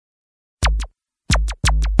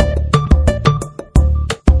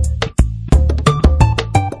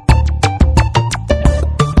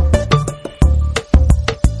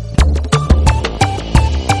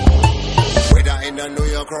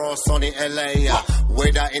sunny LA.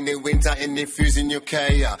 Whether in the winter, in the freezing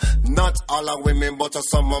UK. Not all are women, but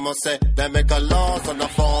some mama say they make a laws on the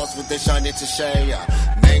falls with the shiny to share.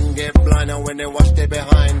 Men get blinder when they watch they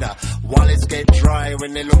behind. Wallets get dry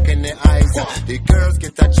when they look in the eyes. The girls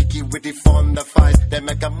get a cheeky with the fun, the fight. They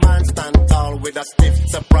make a man stand tall with a stiff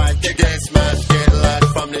surprise. They get smashed, get lashed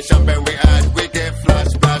from the champagne we had. We get flash,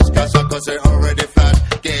 flash, cash cause they already flash.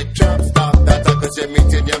 Get drop, stop, that cause you're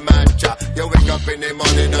meeting your match. You wake up in the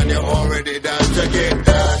morning and you're already dash. You get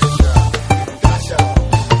dash, dash up.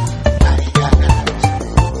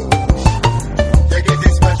 You get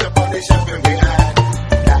this smash up on the champagne we had.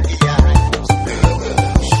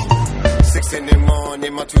 6 in the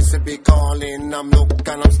morning, my twists be calling. I'm looking,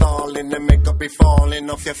 I'm stalling. The makeup be falling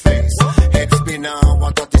off your face. Head spinner,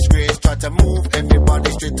 I got disgrace. Try to move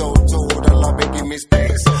everybody straight out to the lobby, give me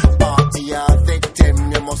space. Party a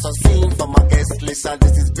victim, you must have seen from my guest list.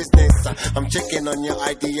 This is business. I'm checking on your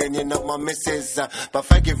ID and you're not my missus. But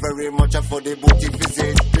thank you very much for the booty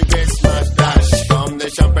visit. We get smash dash from the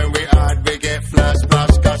champagne we had. We get flash,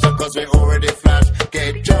 flash, cash cause we already flash.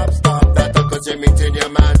 Get job, stop that cause you're meeting your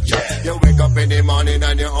match. You wake up in the morning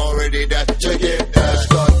and you're already dash. You get dash,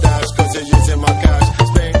 got dash cause you're using my cash.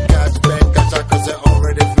 Spend cash cause you're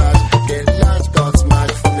already flash. Get lash, got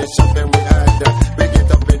smash from the shopping we had. We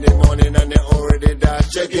get up in the morning and you're already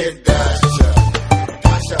dash. You get dash,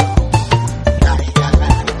 dash up.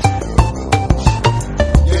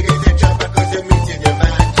 You get the job cause you're meeting your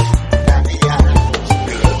match.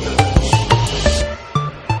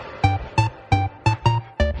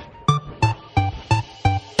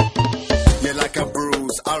 You're like a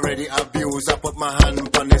bruise, already abused. I put my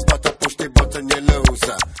hand on this, but I push the button, you lose.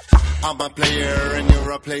 I'm a player and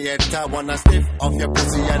you're a player. I wanna sniff off your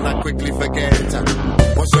pussy and I quickly forget.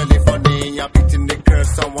 What's really funny, I'm beating the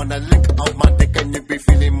curse. I wanna lick off my dick and you be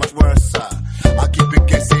feeling much worse. I keep it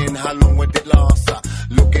guessing how long would it last.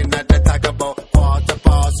 Looking at the tag about quarter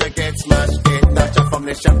past. You get smashed, get dashed from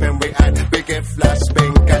the champagne we had. We get flash,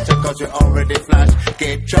 spin cash cause we already flash.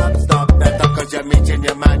 Get drop, stop that cause you're meeting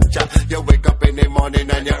your match. You wake up in the morning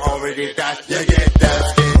and you're already dashed. You get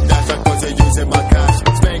dashed, cause you're using my cash.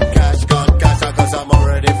 Spend cash, got cash cause I'm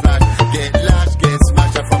already flash. Get lash, get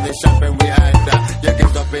smashed from the champagne we had. You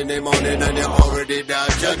get up in the morning and you're already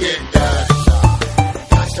dashed. You get